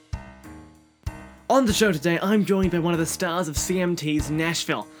On the show today, I'm joined by one of the stars of CMT's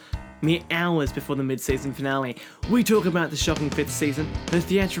Nashville. Mere hours before the mid-season finale, we talk about the shocking fifth season, her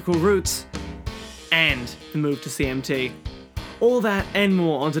theatrical roots, and the move to CMT. All that and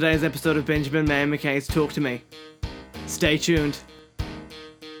more on today's episode of Benjamin Mayer McKay's Talk to Me. Stay tuned.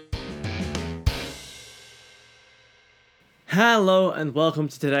 Hello and welcome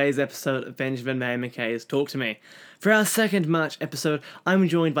to today's episode of Benjamin Mayer McKay's Talk to Me. For our second March episode, I'm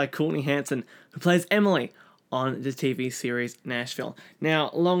joined by Courtney Hanson, who plays Emily on the TV series Nashville. Now,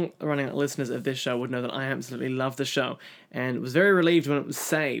 long-running listeners of this show would know that I absolutely love the show and was very relieved when it was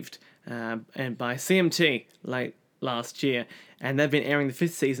saved and by CMT late last year. And they've been airing the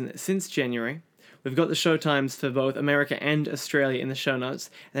fifth season since January. We've got the show times for both America and Australia in the show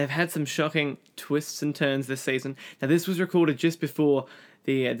notes, and they've had some shocking twists and turns this season. Now, this was recorded just before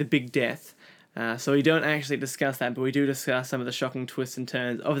the big death, so we don't actually discuss that, but we do discuss some of the shocking twists and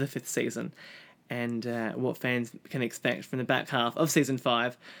turns of the fifth season and what fans can expect from the back half of season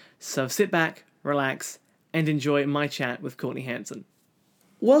 5. So sit back, relax, and enjoy my chat with Courtney Hanson.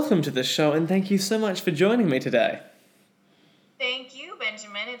 Welcome to the show, and thank you so much for joining me today. Thank you,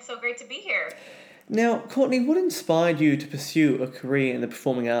 Benjamin. It's so great to be here. Now, Courtney, what inspired you to pursue a career in the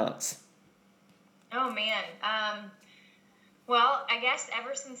performing arts? Oh, man. Well, I guess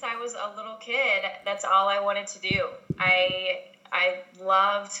ever since I was a little kid, that's all I wanted to do. I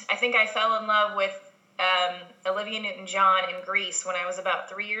think I fell in love with Olivia Newton-John in Grease when I was about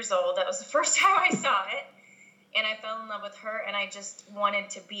 3 years old. That was the first time I saw it. And I fell in love with her, and I just wanted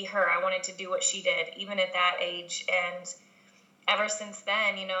to be her. I wanted to do what she did, even at that age. And ever since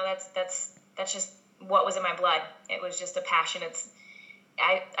then, you know, that's just what was in my blood. It was just a passion.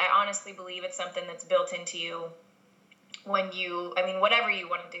 I honestly believe it's something that's built into you whatever you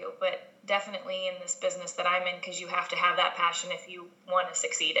want to do, but definitely in this business that I'm in, because you have to have that passion if you want to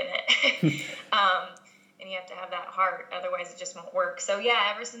succeed in it. And you have to have that heart, otherwise it just won't work. So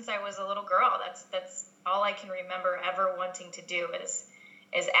yeah, ever since I was a little girl, that's all I can remember ever wanting to do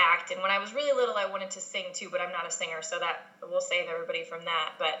is act. And when I was really little, I wanted to sing too, but I'm not a singer, so that we'll save everybody from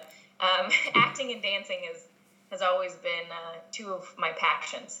that. But acting and dancing has always been two of my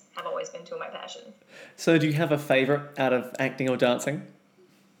passions. So do you have a favorite out of acting or dancing?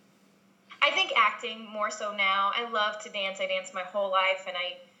 I think acting more so now. I love to dance. I danced my whole life, and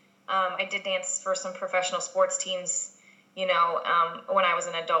I did dance for some professional sports teams, when I was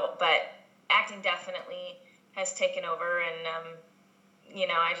an adult. But acting definitely has taken over, and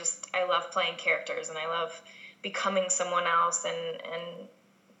I love playing characters, and I love becoming someone else and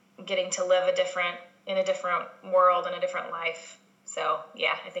getting to live in a different world and a different life. So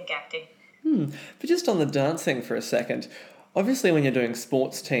yeah, I think acting. But just on the dancing for a second, obviously when you're doing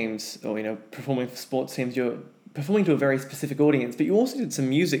sports teams or, performing for sports teams, you're performing to a very specific audience, but you also did some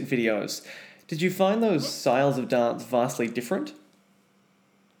music videos. Did you find those styles of dance vastly different?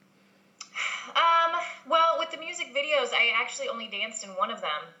 Well, with the music videos, I actually only danced in one of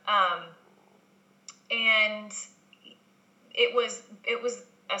them. And it was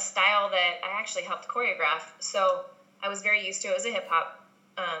a style that I actually helped choreograph. So I was very used to it. It was a hip hop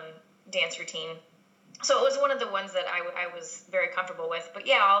dance routine. So it was one of the ones that I was very comfortable with. But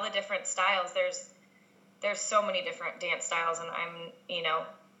yeah, all the different styles, there's so many different dance styles, and I'm,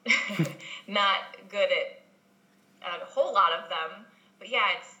 not good at a whole lot of them. But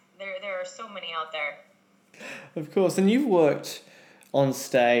yeah, there are so many out there. Of course, and you've worked on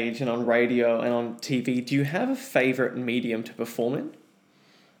stage and on radio and on TV. Do you have a favorite medium to perform in?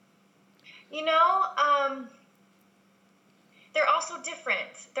 They're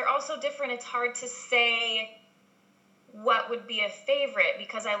also different. It's hard to say what would be a favorite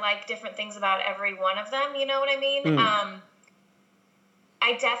because I like different things about every one of them. You know what I mean?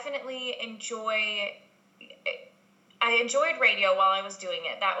 I definitely I enjoyed radio while I was doing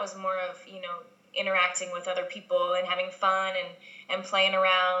it. That was more of, interacting with other people and having fun and playing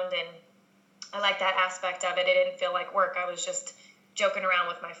around. And I like that aspect of it. It didn't feel like work. I was just joking around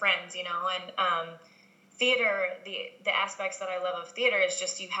with my friends, and theater, the aspects that I love of theater is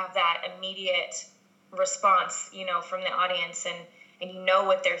just you have that immediate response, from the audience, and you know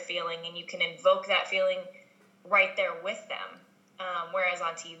what they're feeling, and you can invoke that feeling right there with them. Whereas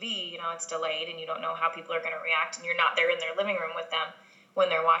on TV, it's delayed, and you don't know how people are going to react, and you're not there in their living room with them when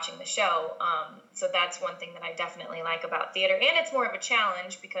they're watching the show. So that's one thing that I definitely like about theater, and it's more of a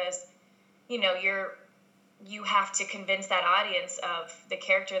challenge because, you have to convince that audience of the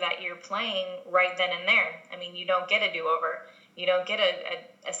character that you're playing right then and there. I mean, you don't get a do-over. You don't get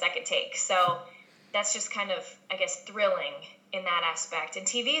a second take. So that's just kind of, I guess, thrilling in that aspect. And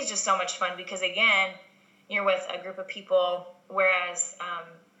TV is just so much fun because, again, you're with a group of people, whereas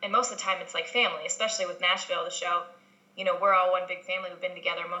and most of the time it's like family, especially with Nashville, the show. You know, we're all one big family. We've been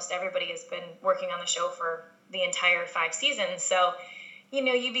together. Most everybody has been working on the show for the entire 5 seasons. So, you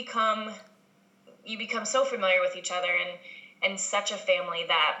know, you become so familiar with each other and such a family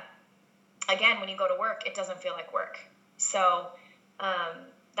that, again, when you go to work, it doesn't feel like work. So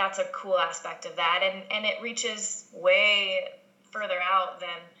that's a cool aspect of that. And it reaches way further out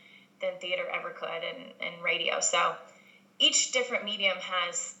than theater ever could and radio. So each different medium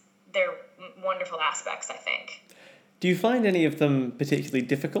has their wonderful aspects, I think. Do you find any of them particularly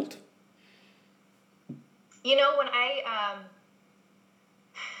difficult? You know,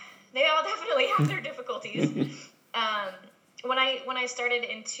 they all definitely have their difficulties. When I started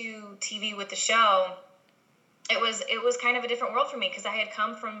into TV with the show, it was kind of a different world for me because I had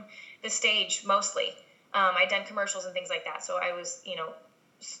come from the stage mostly. I'd done commercials and things like that, so I was, you know,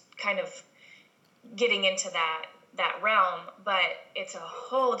 kind of getting into that realm. But it's a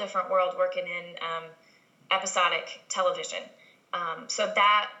whole different world working in episodic television. So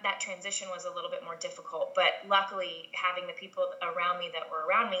that transition was a little bit more difficult, but luckily having the people around me that were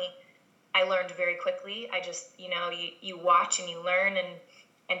around me, I learned very quickly. I just, you know, you watch and you learn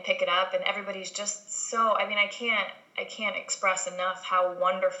and pick it up, and everybody's just so, I mean, I can't express enough how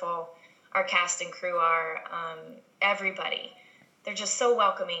wonderful our cast and crew are. Everybody, they're just so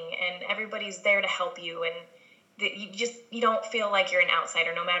welcoming, and everybody's there to help you, and you don't feel like you're an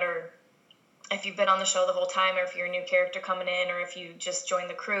outsider, no matter if you've been on the show the whole time, or if you're a new character coming in, or if you just joined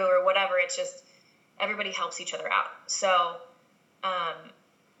the crew or whatever. It's just everybody helps each other out. So,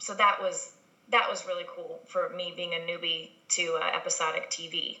 so that was really cool for me being a newbie to episodic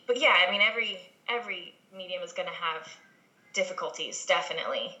TV. But yeah, I mean, every medium is going to have difficulties,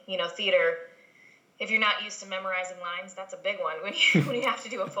 definitely. You know, theater, if you're not used to memorizing lines, that's a big one when you have to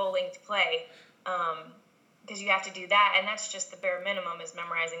do a full-length play. Because you have to do that, and that's just the bare minimum is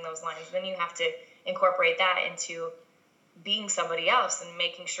memorizing those lines. Then you have to incorporate that into being somebody else and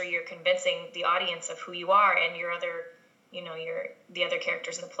making sure you're convincing the audience of who you are and your other, you know, the other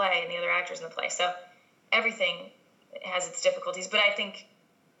characters in the play and the other actors in the play. So everything has its difficulties, but I think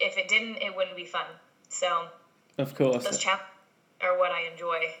if it didn't, it wouldn't be fun. So of course, those challenges are what I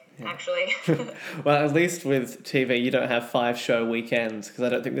enjoy, actually. Well, at least with TV, you don't have 5-show weekends, because I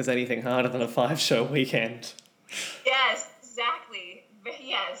don't think there's anything harder than a 5-show weekend. Yes, exactly.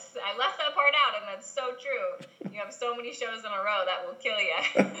 Yes, I left that part out, and that's so true. You have so many shows in a row that will kill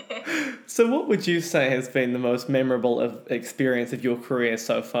you. So what would you say has been the most memorable experience of your career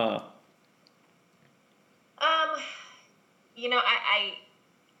so far? You know, I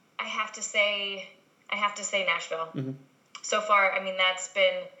have to say Nashville. Mm-hmm. So far, I mean, that's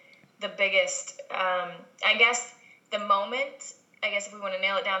been the biggest, I guess if we want to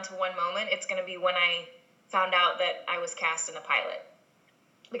nail it down to one moment, it's going to be when I found out that I was cast in a pilot,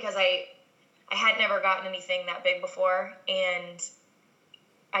 because I had never gotten anything that big before, and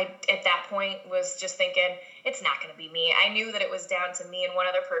I, at that point, was just thinking, it's not going to be me. I knew that it was down to me and one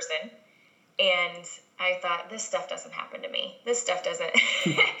other person, and I thought, this stuff doesn't happen to me. This stuff doesn't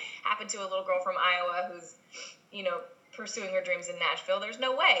happen to a little girl from Iowa who's, you know, pursuing her dreams in Nashville. There's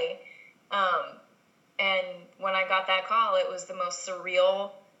no way. And when I got that call, it was the most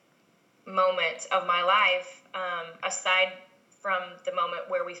surreal moment of my life, aside from the moment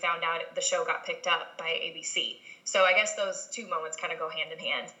where we found out the show got picked up by ABC. So I guess those two moments kind of go hand in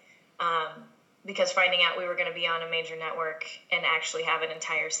hand, because finding out we were going to be on a major network and actually have an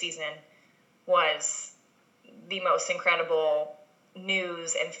entire season was the most incredible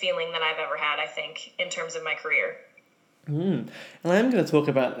news and feeling that I've ever had, I think, in terms of my career. And I am going to talk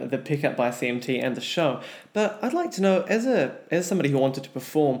about the pickup by CMT and the show, but I'd like to know, as somebody who wanted to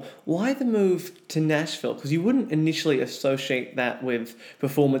perform, why the move to Nashville? Because you wouldn't initially associate that with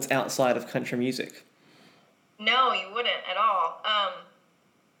performance outside of country music. No, you wouldn't at all.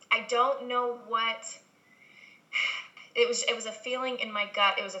 I don't know what... It was a feeling in my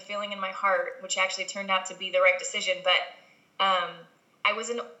gut. It was a feeling in my heart, which actually turned out to be the right decision. But I was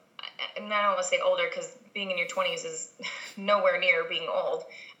and I don't want to say older, because being in your 20s is nowhere near being old.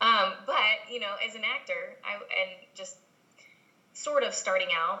 But, you know, as an actor, and just sort of starting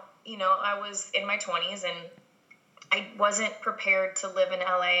out, you know, I was in my 20s, and I wasn't prepared to live in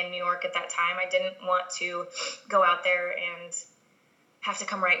LA and New York at that time. I didn't want to go out there and have to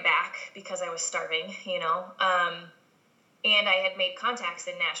come right back because I was starving, you know. And I had made contacts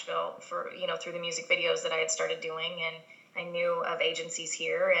in Nashville for, you know, through the music videos that I had started doing, and I knew of agencies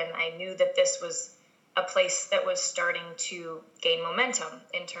here, and I knew that this was a place that was starting to gain momentum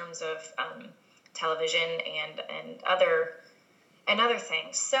in terms of television and other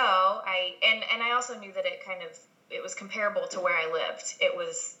things. So I also knew that it kind of it was comparable to where I lived. It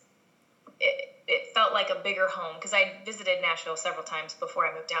felt like a bigger home because I visited Nashville several times before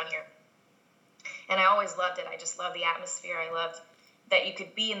I moved down here. And I always loved it. I just loved the atmosphere. I loved that you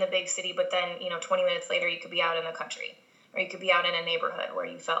could be in the big city, but then, 20 minutes later, you could be out in the country, or you could be out in a neighborhood where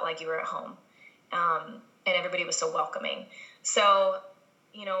you felt like you were at home. And everybody was so welcoming. So,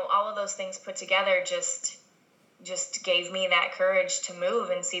 all of those things put together just gave me that courage to move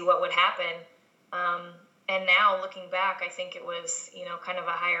and see what would happen. And now looking back, I think it was, kind of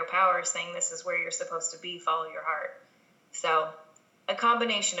a higher power saying this is where you're supposed to be, follow your heart. So a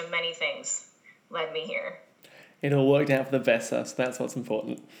combination of many things led me here. It all worked out for the best, so that's what's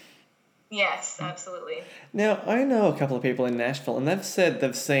important. Yes, absolutely. Now, I know a couple of people in Nashville, and they've said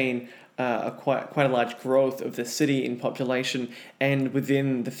they've seen quite a large growth of the city in population and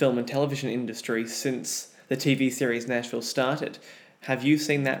within the film and television industry since the TV series Nashville started. Have you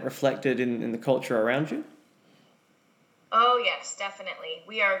seen that reflected in the culture around you? Oh, yes, definitely.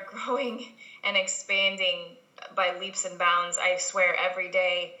 We are growing and expanding by leaps and bounds. I swear every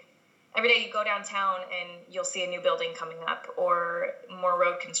day you go downtown and you'll see a new building coming up, or more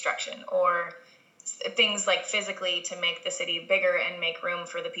road construction, or things like physically to make the city bigger and make room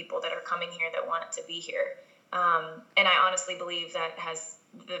for the people that are coming here that want to be here. And I honestly believe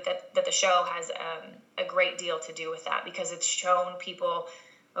that the show has a great deal to do with that, because it's shown people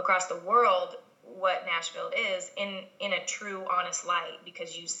across the world what Nashville is in a true, honest light,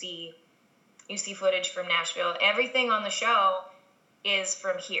 because you see footage from Nashville. Everything on the show is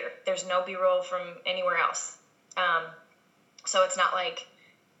from here. There's no B-roll from anywhere else. So it's not like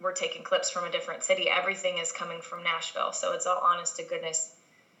we're taking clips from a different city. Everything is coming from Nashville. So it's all honest to goodness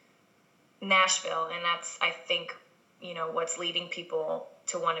Nashville. And that's, I think, what's leading people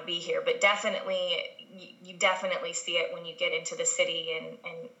to want to be here. But definitely, you definitely see it when you get into the city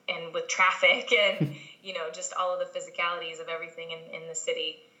and with traffic and, just all of the physicalities of everything in the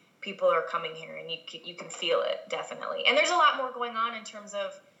city. People are coming here, and you can feel it, definitely. And there's a lot more going on in terms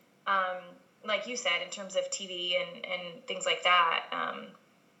of, like you said, in terms of TV and things like that,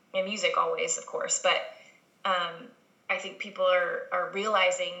 and music always, of course. But I think people are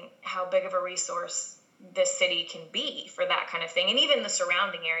realizing how big of a resource this city can be for that kind of thing, and even the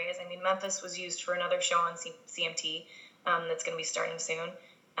surrounding areas. I mean, Memphis was used for another show on CMT that's going to be starting soon,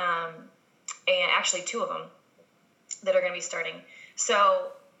 and actually 2 of them that are going to be starting.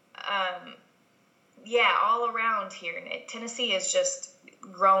 So, all around here, Tennessee is just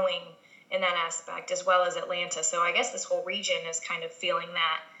growing in that aspect, as well as Atlanta. So I guess this whole region is kind of feeling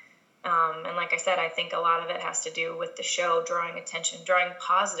that. And like I said, I think a lot of it has to do with the show drawing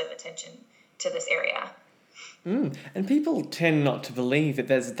positive attention to this area. And people tend not to believe that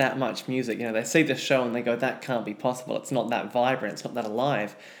there's that much music. They see the show and they go, that can't be possible. It's not that vibrant. It's not that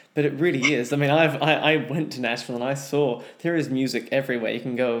alive. But it really is. I mean, I went to Nashville and I saw there is music everywhere. You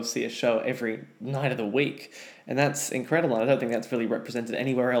can go see a show every night of the week. And that's incredible. I don't think that's really represented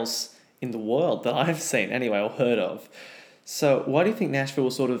anywhere else in the world that I've seen anyway, or heard of. So why do you think Nashville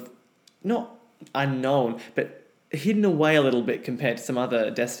was sort of not unknown, but hidden away a little bit compared to some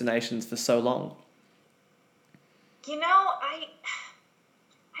other destinations for so long?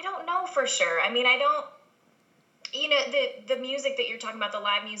 I don't know for sure. I mean, I don't, the music that you're talking about, the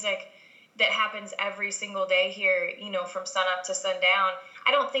live music that happens every single day here, from sun up to sundown,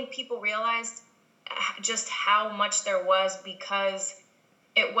 I don't think people realized just how much there was, because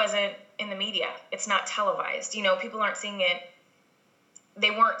it wasn't in the media. It's not televised. People aren't seeing it. They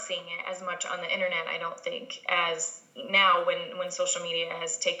weren't seeing it as much on the internet, I don't think, as now when social media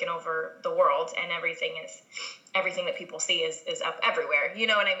has taken over the world and everything that people see is up everywhere. You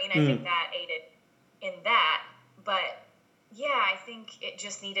know what I mean? I think that aided in that. But yeah, I think it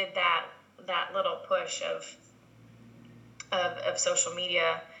just needed that little push of social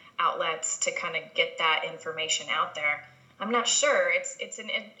media outlets to kind of get that information out there. I'm not sure. It's an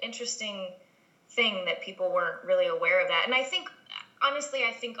interesting thing that people weren't really aware of that. And I think, honestly,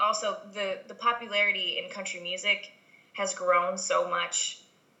 also the popularity in country music has grown so much,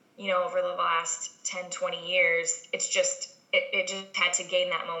 over the last 10, 20 years. It's just, it just had to gain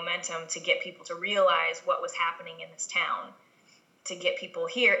that momentum to get people to realize what was happening in this town, to get people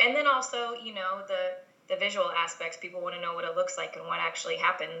here. And then also, the visual aspects. People want to know what it looks like and what actually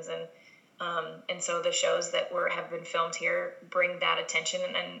happens. And so the shows that have been filmed here bring that attention,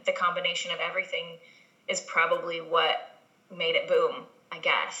 and the combination of everything is probably what made it boom, I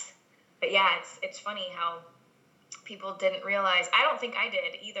guess. But yeah, it's funny how people didn't realize. I don't think I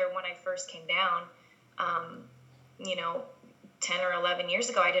did either when I first came down. 10 or 11 years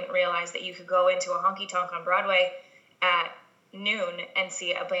ago, I didn't realize that you could go into a honky tonk on Broadway at noon and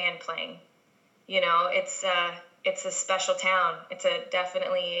see a band playing. It's it's a special town. It's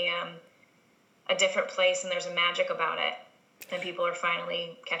definitely a different place, and there's a magic about it, and people are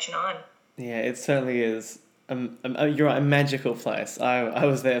finally catching on. Yeah, it certainly is. You're right, a magical place. I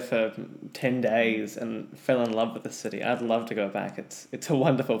was there for 10 days and fell in love with the city. I'd love to go back. It's a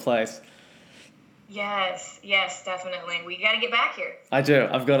wonderful place. Yes, definitely. We got to get back here. I do.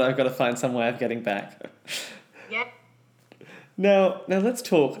 I've got to find some way of getting back. Yeah. Now let's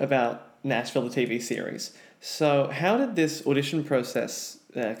talk about Nashville, the TV series. So, how did this audition process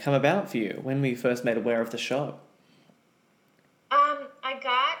come about for you when we first made aware of the show?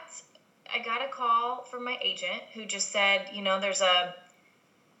 I got a call from my agent who just said, there's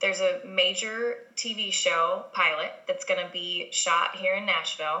a major TV show pilot that's going to be shot here in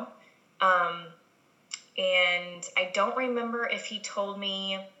Nashville. And I don't remember if he told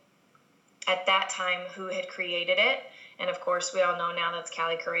me at that time who had created it. And of course, we all know now that's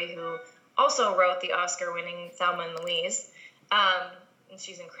Callie Curry, who also wrote the Oscar-winning Thelma and Louise. And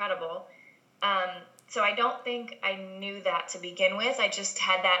she's incredible. So I don't think I knew that to begin with. I just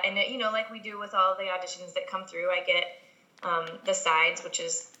had that. And, like we do with all the auditions that come through, I get the sides, which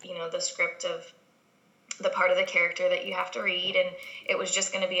is, the script of the part of the character that you have to read. And it was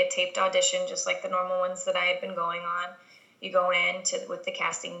just going to be a taped audition, just like the normal ones that I had been going on. You go in with the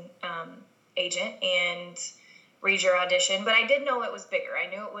casting agent and read your audition. But I did know it was bigger. I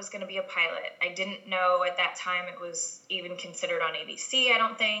knew it was going to be a pilot. I didn't know at that time it was even considered on ABC, I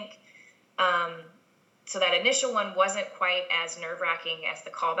don't think. So that initial one wasn't quite as nerve-wracking as the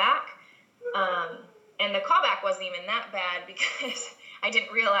callback. And the callback wasn't even that bad because I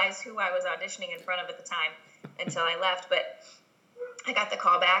didn't realize who I was auditioning in front of at the time until I left. But I got the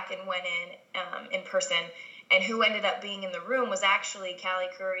callback and went in person. And who ended up being in the room was actually Callie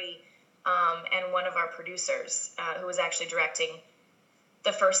Curry and one of our producers who was actually directing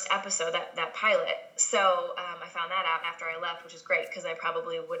the first episode, that pilot. So I found that out after I left, which is great because I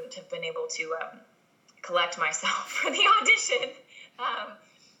probably wouldn't have been able to collect myself for the audition.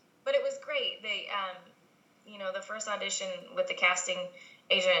 But it was great. They, the first audition with the casting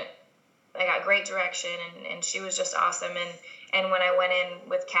agent, I got great direction, and she was just awesome. And when I went in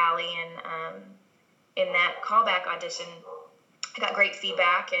with Callie and in that callback audition, I got great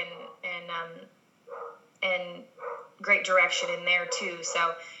feedback and great direction in there too.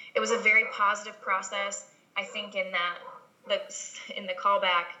 So it was a very positive process. I think in the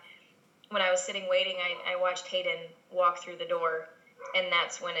callback, when I was sitting waiting, I watched Hayden walk through the door, and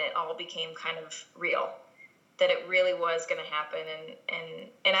that's when it all became kind of real, that it really was going to happen.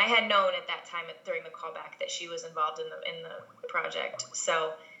 And I had known at that time during the callback that she was involved in the project.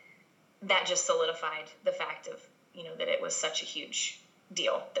 So that just solidified the fact of, that it was such a huge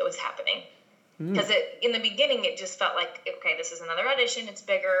deal that was happening. Because in the beginning, it just felt like, okay, this is another audition. It's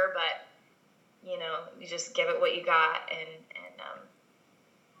bigger, but, you just give it what you got.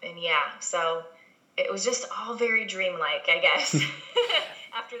 And yeah, so it was just all very dreamlike, I guess,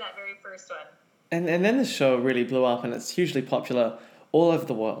 after that very first one. And then the show really blew up, and it's hugely popular all over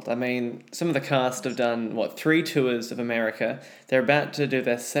the world. I mean, some of the cast have done, 3 tours of America. They're about to do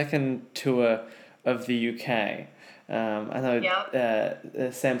their second tour of the UK. I know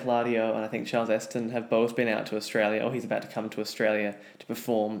Sam Palladio and I think Charles Eston have both been out to Australia, or he's about to come to Australia to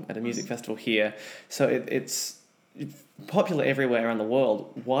perform at a music festival here. So it's popular everywhere around the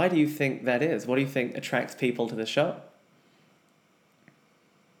world. Why do you think that is? What do you think attracts people to the show?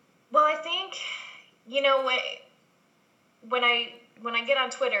 Well, I think, when I get on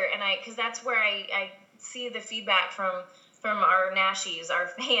Twitter because that's where I see the feedback from our Nashies, our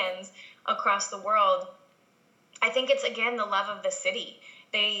fans across the world. I think it's, again, the love of the city.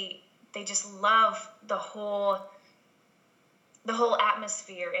 They just love the whole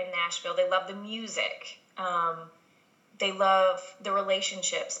atmosphere in Nashville. They love the music. They love the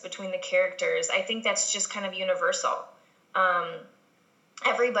relationships between the characters. I think that's just kind of universal.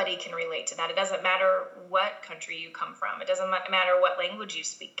 Everybody can relate to that. It doesn't matter what country you come from. It doesn't matter what language you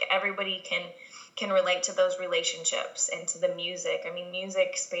speak. Everybody can relate to those relationships and to the music. I mean,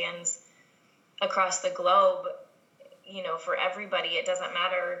 music spans across the globe, for everybody. It doesn't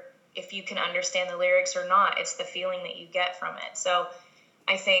matter if you can understand the lyrics or not. It's the feeling that you get from it. So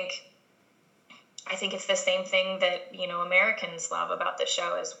I think it's the same thing that, Americans love about the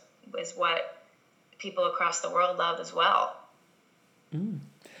show is what people across the world love as well. And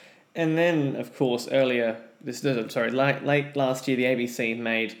then, of course, late last year, the ABC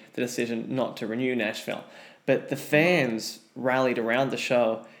made the decision not to renew Nashville. But the fans rallied around the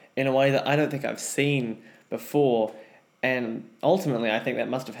show in a way that I don't think I've seen before. And ultimately, I think that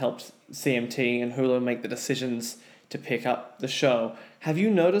must have helped CMT and Hulu make the decisions to pick up the show. Have you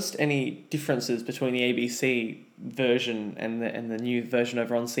noticed any differences between the ABC version and the new version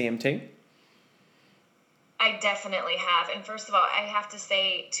over on CMT? I definitely have. And first of all, I have to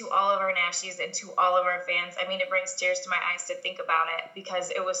say to all of our Nashies and to all of our fans, I mean, it brings tears to my eyes to think about it,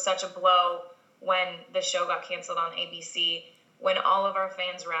 because it was such a blow when the show got canceled on ABC. When all of our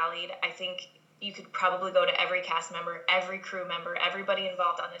fans rallied, I think you could probably go to every cast member, every crew member, everybody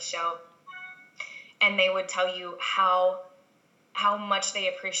involved on the show, and they would tell you how much they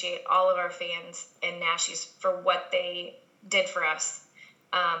appreciate all of our fans and Nashies for what they did for us.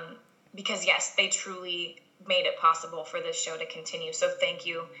 Because yes, they truly made it possible for this show to continue. So thank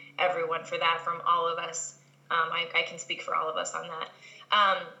you, everyone, for that from all of us. I can speak for all of us on that.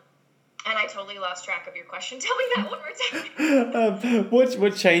 And I totally lost track of your question. Tell me that one more time.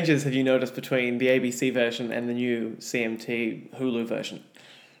 What changes have you noticed between the ABC version and the new CMT Hulu version?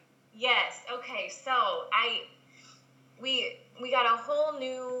 Yes. Okay. So we got a whole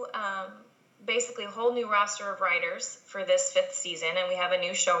new, basically a whole new roster of writers for this 5th season, and we have a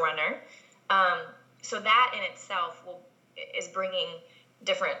new showrunner. So that in itself is bringing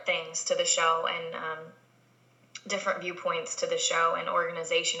different things to the show, and different viewpoints to the show, and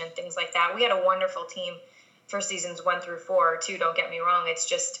organization and things like that. We had a wonderful team for seasons 1 through 4 too. Don't get me wrong. It's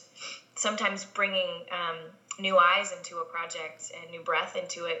just sometimes bringing new eyes into a project and new breath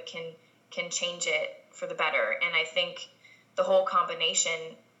into it can change it for the better. And I think the whole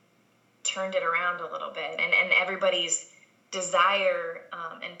combination turned it around a little bit, and everybody's desire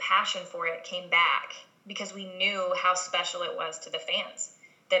and passion for it came back, because we knew how special it was to the fans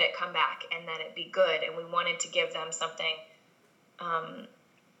that it come back and that it be good, and we wanted to give them something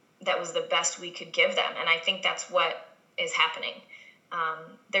that was the best we could give them. And I think that's what is happening.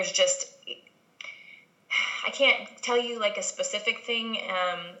 There's just, I can't tell you like a specific thing.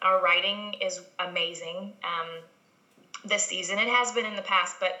 Our writing is amazing this season. It has been in the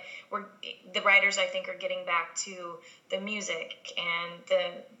past, but the writers, I think, are getting back to the music and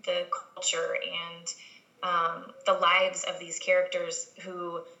the culture and the lives of these characters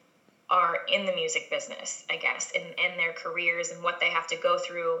who are in the music business, I guess, in their careers, and what they have to go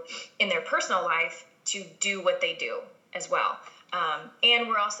through in their personal life to do what they do as well. And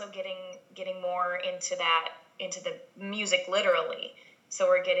we're also getting more into the music literally. So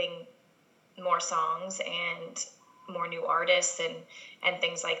we're getting more songs and more new artists and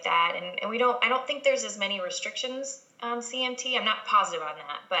things like that. And I don't think there's as many restrictions on CMT. I'm not positive on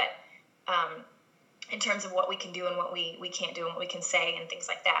that, but in terms of what we can do and what we can't do and what we can say and things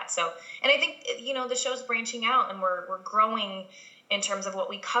like that. So, and I think, the show's branching out, and we're growing in terms of what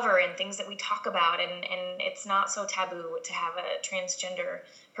we cover and things that we talk about. And it's not so taboo to have a transgender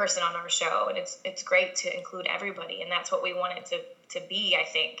person on our show. And it's great to include everybody. And that's what we want it to be, I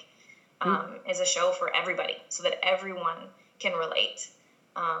think, is a show for everybody, so that everyone can relate.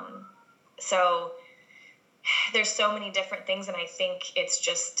 So there's so many different things. And I think it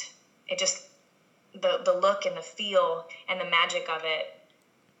just, the look and the feel and the magic of it,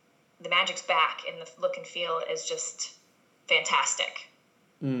 the magic's back, and the look and feel is just fantastic.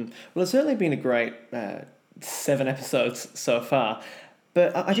 Well, it's certainly been a great 7 episodes so far,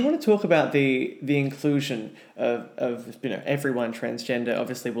 but I do want to talk about the inclusion of everyone transgender.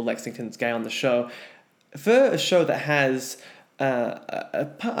 Obviously, Will Lexington's gay on the show. For a show that has,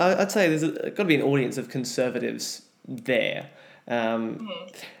 I'd say there's got to be an audience of conservatives there.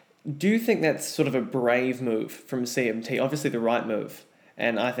 Do you think that's sort of a brave move from CMT? Obviously the right move.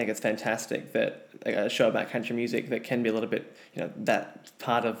 And I think it's fantastic that a show about country music that can be a little bit, that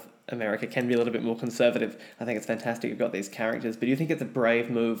part of America can be a little bit more conservative. I think it's fantastic you've got these characters. But do you think it's a brave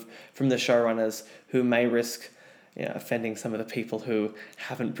move from the showrunners who may risk offending some of the people who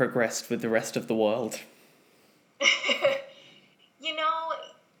haven't progressed with the rest of the world?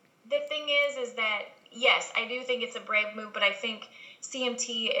 The thing is that, yes, I do think it's a brave move, but I think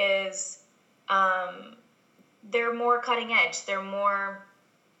CMT is, they're more cutting edge. They're more,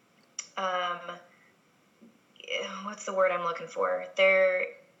 what's the word I'm looking for? They're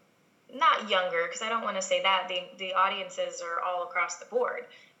not younger, because I don't want to say that. The audiences are all across the board.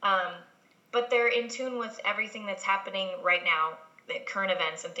 But they're in tune with everything that's happening right now, the current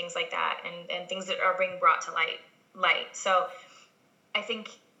events and things like that, and things that are being brought to light. So I think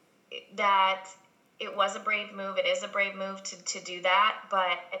that it was a brave move. It is a brave move to do that.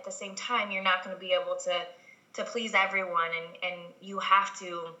 But at the same time, you're not going to be able to please everyone, and you have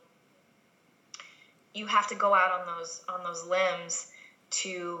to go out on those limbs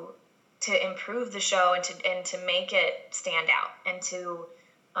to improve the show and to make it stand out, and to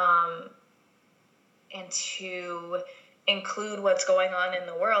include what's going on in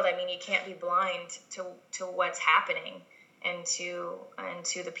the world. I mean, you can't be blind to what's happening and to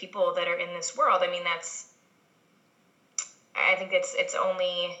the people that are in this world. I mean, I think it's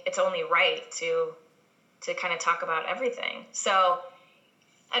only right to kind of talk about everything. So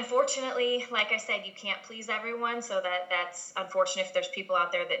unfortunately, like I said, you can't please everyone. So that's unfortunate if there's people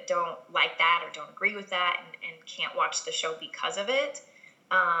out there that don't like that or don't agree with that and can't watch the show because of it.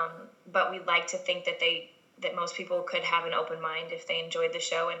 But we'd like to think that most people could have an open mind if they enjoyed the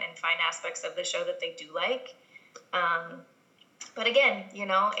show and find aspects of the show that they do like. But again,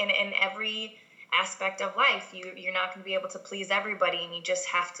 in every aspect of life, you're not going to be able to please everybody, and you just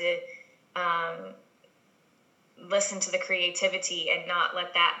have to listen to the creativity and not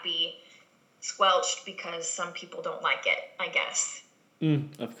let that be squelched because some people don't like it, I guess.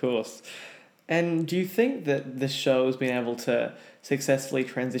 Of course. And do you think that the show has been able to successfully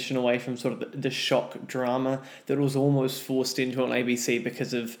transition away from sort of the shock drama that was almost forced into on ABC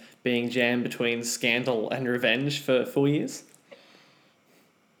because of being jammed between Scandal and Revenge for 4 years?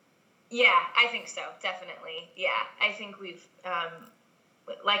 Yeah, I think so, definitely. Yeah, I think we've,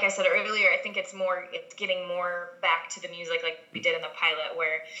 like I said earlier, I think it's getting more back to the music like we did in the pilot,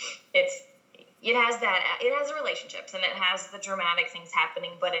 where it has relationships and it has the dramatic things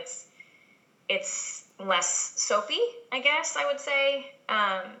happening, but it's less soapy, I guess I would say,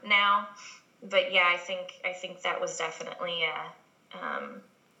 now. But yeah, I think that was definitely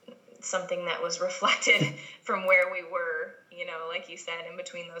something that was reflected from where we were, like you said, in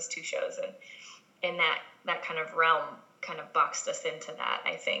between those two shows, and that kind of realm kind of boxed us into that,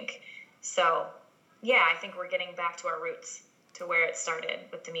 I think. So yeah, I think we're getting back to our roots, to where it started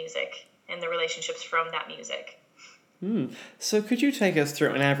with the music and the relationships from that music. So could you take us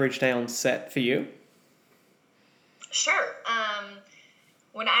through an average day on set for you? Sure.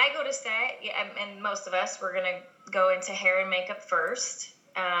 When I go to set, and most of us, we're going to go into hair and makeup first.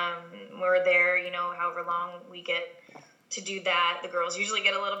 We're there, however long we get to do that. The girls usually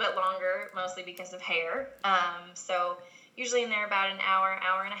get a little bit longer, mostly because of hair. So usually in there about an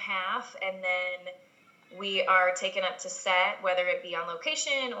hour and a half, and then we are taken up to set, whether it be on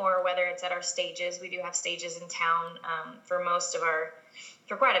location or whether it's at our stages. We do have stages in town for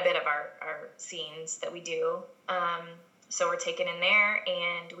quite a bit of our scenes that we do. So we're taken in there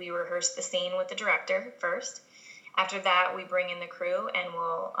and we rehearse the scene with the director first. After that, we bring in the crew and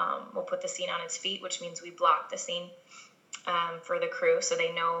we'll put the scene on its feet, which means we block the scene for the crew so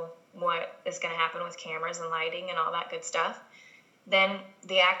they know what is going to happen with cameras and lighting and all that good stuff. Then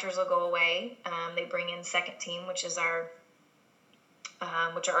the actors will go away. They bring in second team, which are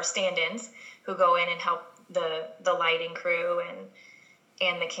our stand-ins, who go in and help the lighting crew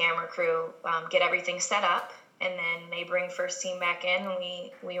and the camera crew get everything set up. And then they bring first team back in, and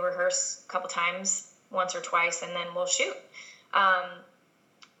we rehearse a couple times, once or twice, and then we'll shoot.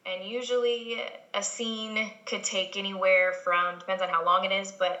 And usually a scene could take anywhere from, depends on how long it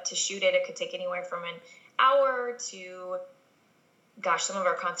is, but to shoot it could take anywhere from an hour to, gosh, some of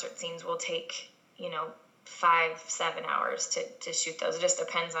our concert scenes will take, 5-7 hours to shoot those. It just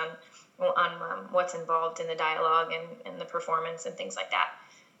depends on what's involved in the dialogue and the performance and things like that.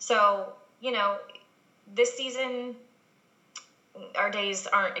 So, this season, our days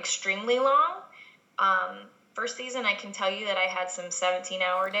aren't extremely long. First season, I can tell you that I had some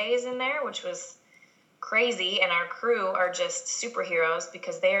 17-hour days in there, which was crazy. And our crew are just superheroes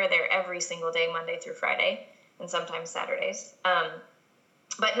because they are there every single day, Monday through Friday, and sometimes Saturdays.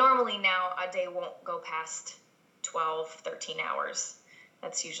 But normally now a day won't go past 12, 13 hours.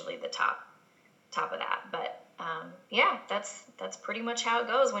 That's usually the top of that. But yeah, that's pretty much how it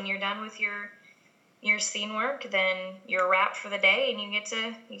goes. When you're done with your scene work, then you're wrapped for the day and you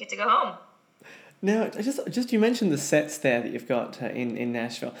get to go home. Now, just you mentioned the sets there that you've got in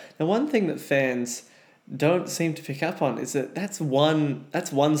Nashville. Now, one thing that fans don't seem to pick up on is that that's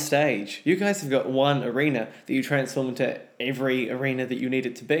one stage. You guys have got one arena that you transform into every arena that you need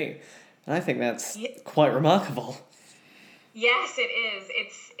it to be. And I think that's quite remarkable. Yes, it is.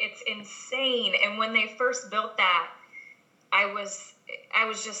 It's insane. And when they first built that, I was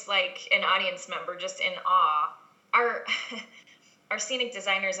just like an audience member, just in awe. Our scenic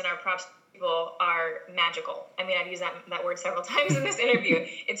designers and our props people are magical. I mean, I've used that word several times in this interview.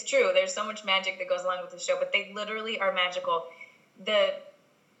 It's true. There's so much magic that goes along with the show, but they literally are magical. The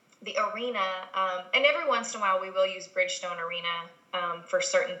arena, and every once in a while we will use Bridgestone Arena for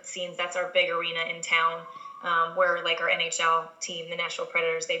certain scenes. That's our big arena in town, where like our NHL team, the Nashville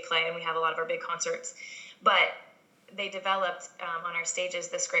Predators, they play, and we have a lot of our big concerts. But they developed on our stages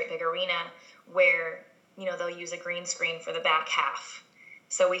this great big arena where they'll use a green screen for the back half.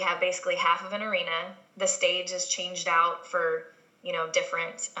 So we have basically half of an arena. The stage is changed out for,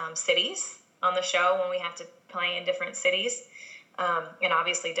 different cities on the show when we have to play in different cities, and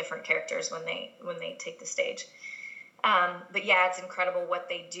obviously different characters when they take the stage. But yeah, it's incredible what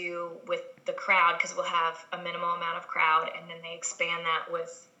they do with the crowd, because we'll have a minimal amount of crowd, and then they expand that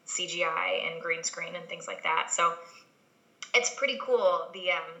with CGI and green screen and things like that. So it's pretty cool,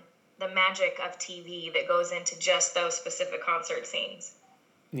 the magic of TV that goes into just those specific concert scenes.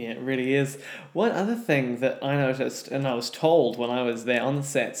 Yeah, it really is. One other thing that I noticed, and I was told when I was there on the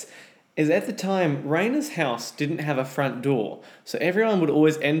sets, is at the time, Raina's house didn't have a front door, so everyone would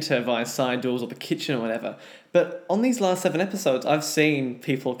always enter via side doors or the kitchen or whatever. But on these last 7 episodes, I've seen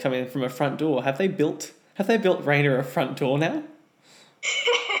people come in from a front door. Have they built Raina a front door now?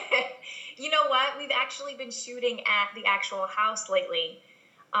 You know what? We've actually been shooting at the actual house lately.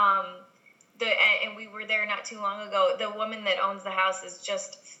 And we were there not too long ago. The woman that owns the house is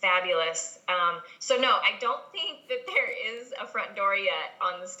just fabulous. So no, I don't think that there is a front door yet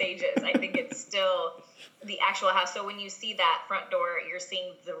on the stages. I think it's still the actual house. So when you see that front door, you're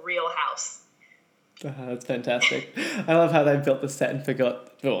seeing the real house. That's fantastic. I love how they built the set and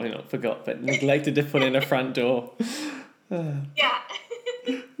but neglected to put in a front door. Yeah.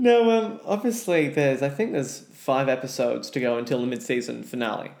 No, obviously there's 5 episodes to go until the mid-season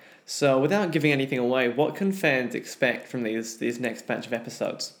finale. So without giving anything away, what can fans expect from these next batch of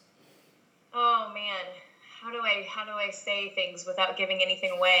episodes? Oh man, how do I say things without giving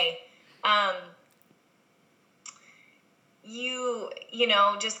anything away?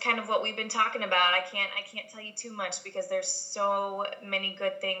 Just kind of what we've been talking about. I can't tell you too much because there's so many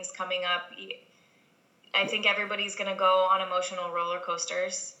good things coming up. I think everybody's going to go on emotional roller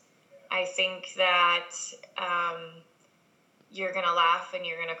coasters. I think that you're going to laugh and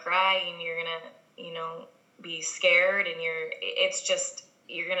you're going to cry and you're going to, be scared, and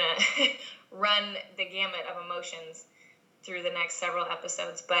you're going to run the gamut of emotions through the next several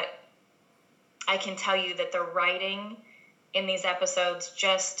episodes. But I can tell you that the writing in these episodes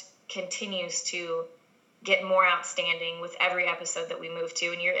just continues to get more outstanding with every episode that we move to.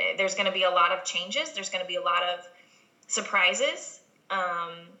 And there's going to be a lot of changes. There's going to be a lot of surprises.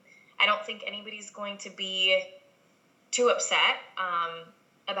 I don't think anybody's going to be too upset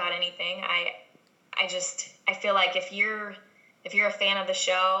about anything. I feel like if you're a fan of the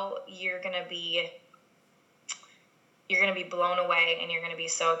show, you're going to be blown away, and you're going to be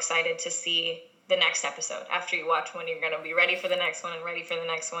so excited to see the next episode. After you watch one, you're going to be ready for the next one and ready for the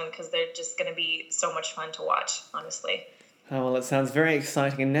next one, because they're just going to be so much fun to watch, honestly. Oh, well, it sounds very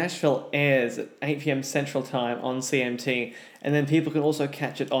exciting. And Nashville airs at 8 p.m. Central Time on CMT, and then people can also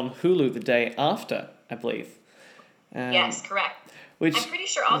catch it on Hulu the day after, I believe. Yes, correct. I'm pretty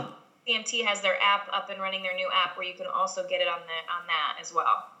sure all CMT has their app up and running, their new app, where you can also get it on that as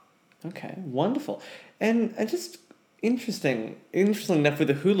well. Okay, wonderful. And just interesting enough with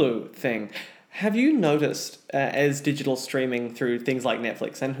the Hulu thing, have you noticed as digital streaming through things like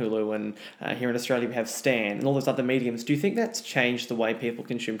Netflix and Hulu, and here in Australia we have Stan and all those other mediums, do you think that's changed the way people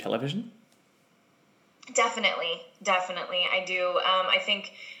consume television? Definitely, I do. I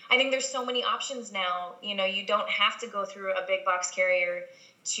think there's so many options now. You don't have to go through a big box carrier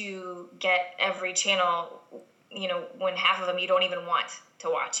to get every channel, when half of them you don't even want to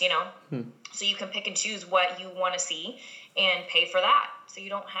watch, So you can pick and choose what you want to see and pay for that. So you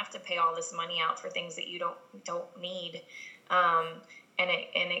don't have to pay all this money out for things that you don't need. And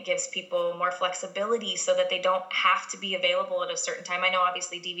it gives people more flexibility so that they don't have to be available at a certain time. I know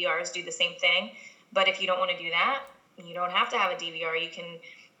obviously DVRs do the same thing, but if you don't want to do that, you don't have to have a DVR. You can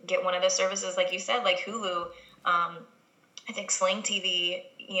get one of the services, like you said, like Hulu. I think Sling TV,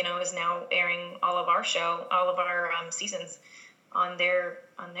 is now airing all of our seasons on their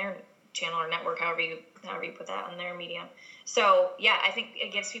channel or network, however you put that on their medium. So yeah, I think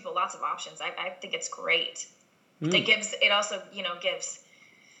it gives people lots of options. I think it's great. It also gives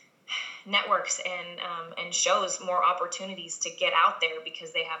networks and shows more opportunities to get out there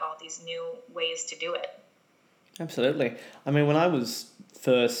because they have all these new ways to do it. Absolutely. I mean, when I was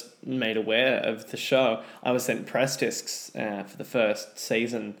first made aware of the show, I was sent press discs for the first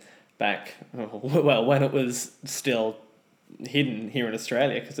season back, when it was still hidden here in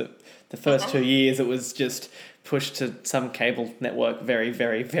Australia, because the first 2 years it was just pushed to some cable network very,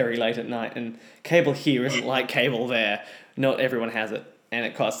 very, very late at night, and cable here isn't like cable there. Not everyone has it, and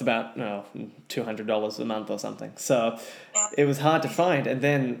it costs about $200 a month or something. So it was hard to find, and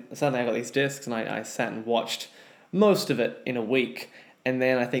then suddenly I got these discs, and I sat and watched most of it in a week. And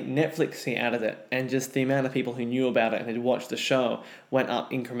then I think Netflix added it, and just the amount of people who knew about it and had watched the show went up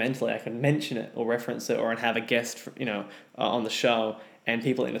incrementally. I could mention it or reference it or have a guest, on the show, and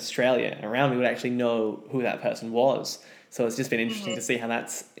people in Australia and around me would actually know who that person was. So it's just been interesting to see how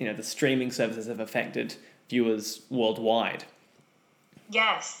that's, the streaming services have affected viewers worldwide.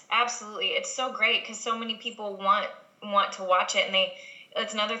 Yes, absolutely. It's so great because so many people want to watch it, and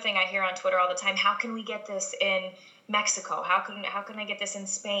it's another thing I hear on Twitter all the time. How can we get this in Mexico? How can I get this in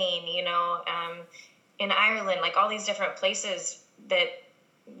Spain? In Ireland, like all these different places that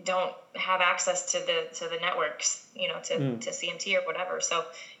don't have access to the networks, to CMT or whatever. So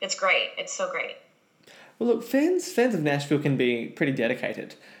it's great. It's so great. Well, look, fans of Nashville can be pretty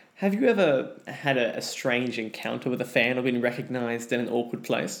dedicated. Have you ever had a strange encounter with a fan or been recognised in an awkward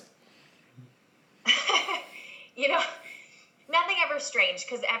place? Nothing ever strange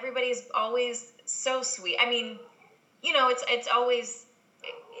because everybody's always so sweet. I mean, it's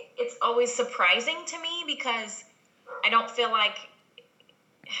always surprising to me because I don't feel like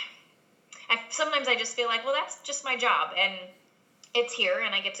sometimes I just feel like, well, that's just my job and it's here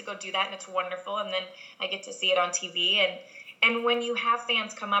and I get to go do that and it's wonderful, and then I get to see it on TV, and when you have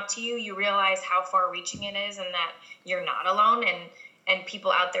fans come up to you, you realize how far-reaching it is and that you're not alone, and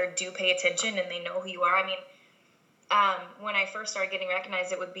people out there do pay attention and they know who you are. I mean, when I first started getting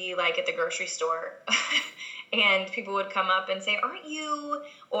recognized, it would be like at the grocery store and people would come up and say, "Aren't you?"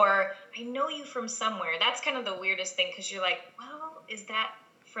 or "I know you from somewhere." That's kind of the weirdest thing because you're like, well, is that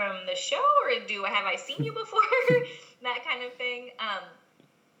from the show or have I seen you before? That kind of thing.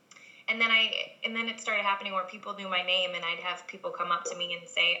 And then it started happening where people knew my name and I'd have people come up to me and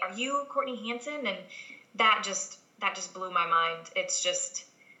say, "Are you Courtney Hansen?" And that just blew my mind. It's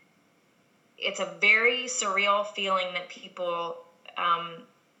a very surreal feeling that people,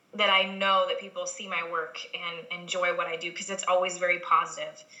 that I know that people see my work and enjoy what I do because it's always very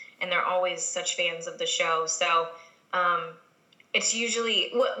positive and they're always such fans of the show. So, it's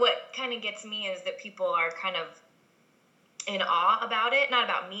usually what kind of gets me is that people are kind of in awe about it, not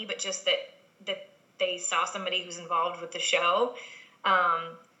about me, but just that they saw somebody who's involved with the show.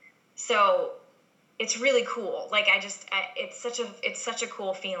 So it's really cool. Like it's such a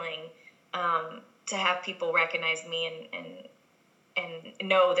cool feeling to have people recognize me and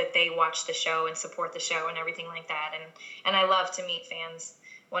know that they watch the show and support the show and everything like that. And I love to meet fans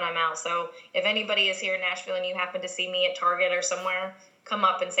when I'm out. So if anybody is here in Nashville and you happen to see me at Target or somewhere, come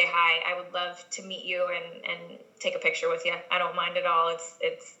up and say hi. I would love to meet you and take a picture with you. I don't mind at all.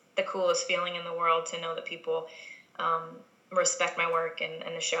 It's the coolest feeling in the world to know that people respect my work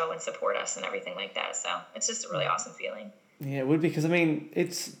and the show and support us and everything like that. So it's just a really awesome feeling. Yeah, it would be, because I mean,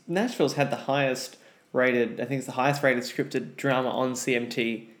 Nashville's had the highest rated scripted drama on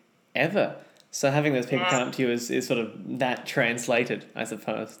CMT ever. So having those people come up to you is sort of that translated, I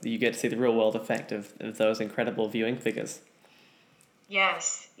suppose. You get to see the real world effect of those incredible viewing figures.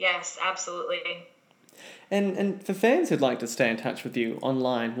 Yes, absolutely. And for fans who'd like to stay in touch with you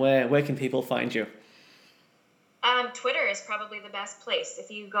online, where can people find you? Twitter is probably the best place. If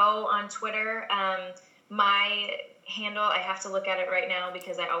you go on Twitter, my handle, I have to look at it right now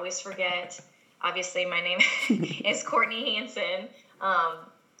because I always forget. Obviously, my name is Courtney Hansen.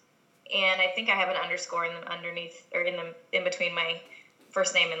 And I think I have an underscore underneath or in between my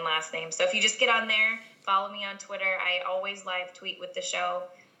first name and last name. So if you just get on there, follow me on Twitter. I always live tweet with the show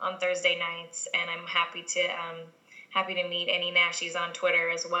on Thursday nights, and I'm happy to meet any Nashies on Twitter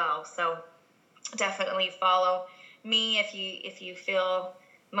as well. So definitely follow me if you feel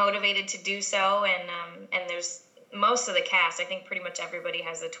motivated to do so. And there's most of the cast. I think pretty much everybody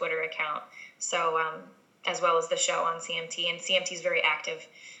has a Twitter account. So as well as the show on CMT, and CMT is very active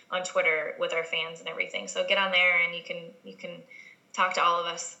on Twitter with our fans and everything. So get on there and you can talk to all of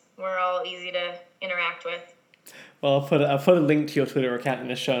us. We're all easy to interact with. Well, I'll put a link to your Twitter account in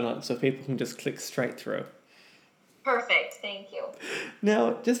the show notes so people can just click straight through. Perfect. Thank you.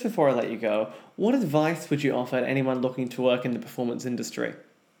 Now, just before I let you go, what advice would you offer to anyone looking to work in the performance industry?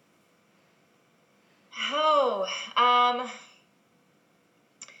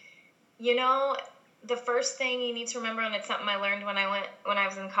 The first thing you need to remember, and it's something I learned when I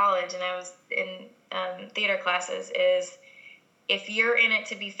was in college and I was in theater classes, is if you're in it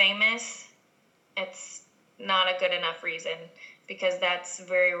to be famous, it's not a good enough reason, because that's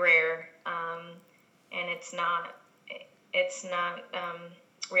very rare, and it's not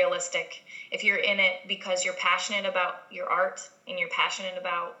realistic. If you're in it because you're passionate about your art and you're passionate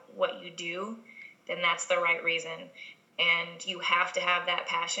about what you do, then that's the right reason. And you have to have that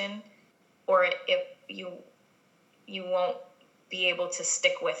passion, or you won't be able to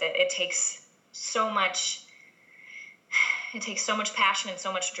stick with it. It takes so much passion and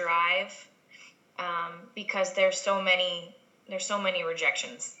so much drive, because there's so many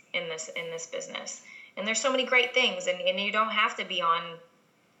rejections in this business, And there's so many great things, and you don't have to be on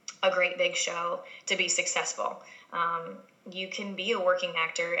a great big show to be successful. You can be a working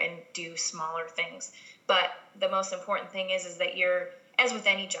actor and do smaller things. But the most important thing is that you're, as with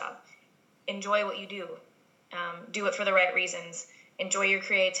any job, enjoy what you do. Do it for the right reasons. Enjoy your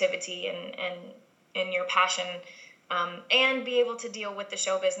creativity and your passion, and be able to deal with the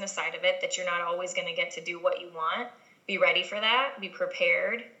show business side of it, that you're not always going to get to do what you want. Be ready for that. Be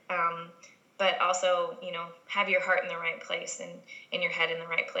prepared. But also, have your heart in the right place and your head in the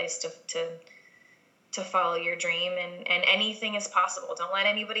right place to follow your dream, and anything is possible. Don't let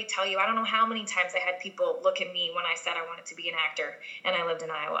anybody tell you. I don't know how many times I had people look at me when I said I wanted to be an actor and I lived in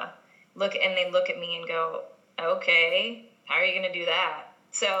Iowa. They look at me and go, okay, how are you going to do that?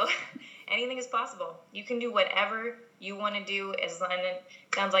 So anything is possible. You can do whatever you want to do, and it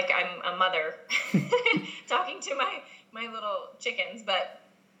sounds like I'm a mother talking to my little chickens, but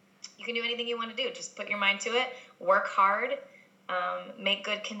you can do anything you want to do. Just put your mind to it, work hard, make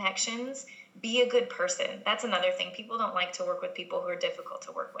good connections, be a good person. That's another thing. People don't like to work with people who are difficult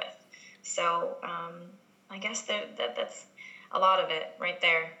to work with. So I guess that's a lot of it right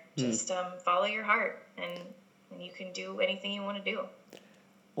there. Just follow your heart, and you can do anything you want to do.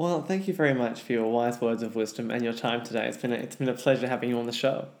 Well, thank you very much for your wise words of wisdom and your time today. It's been a pleasure having you on the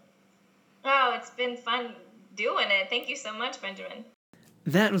show. Oh, it's been fun doing it. Thank you so much, Benjamin.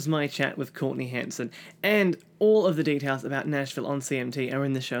 That was my chat with Courtney Hanson, and all of the details about Nashville on CMT are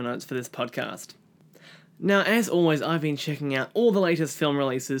in the show notes for this podcast. Now, as always, I've been checking out all the latest film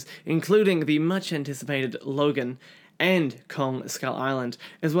releases, including the much-anticipated Logan and Kong Skull Island,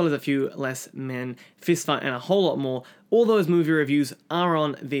 as well as a few Less Men, Fistfight, and a whole lot more. All those movie reviews are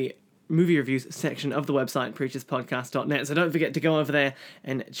on the movie reviews section of the website, preacherspodcast.net, so don't forget to go over there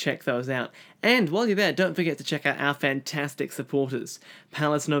and check those out. And while you're there, don't forget to check out our fantastic supporters,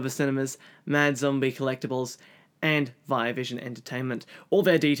 Palace Nova Cinemas, Mad Zombie Collectibles, and Via Vision Entertainment. All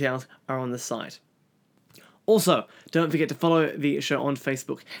their details are on the site. Also, don't forget to follow the show on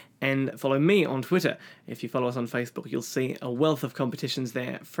Facebook and follow me on Twitter. If you follow us on Facebook, you'll see a wealth of competitions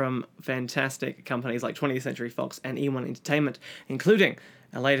there from fantastic companies like 20th Century Fox and E1 Entertainment, including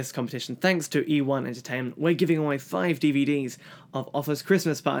our latest competition. Thanks to E1 Entertainment, we're giving away 5 DVDs of Office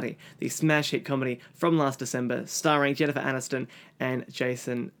Christmas Party, the smash hit comedy from last December, starring Jennifer Aniston and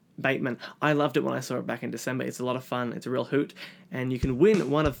Jason Bateman. I loved it when I saw it back in December. It's a lot of fun. It's a real hoot. And you can win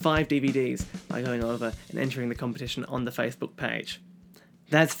one of 5 DVDs by going over and entering the competition on the Facebook page.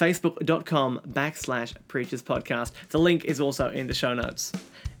 That's facebook.com/PreachersPodcast. The link is also in the show notes.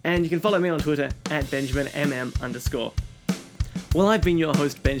 And you can follow me on Twitter at BenjaminMM_. Well, I've been your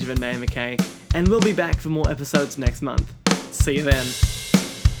host, Benjamin Mayer McKay, and we'll be back for more episodes next month. See you then.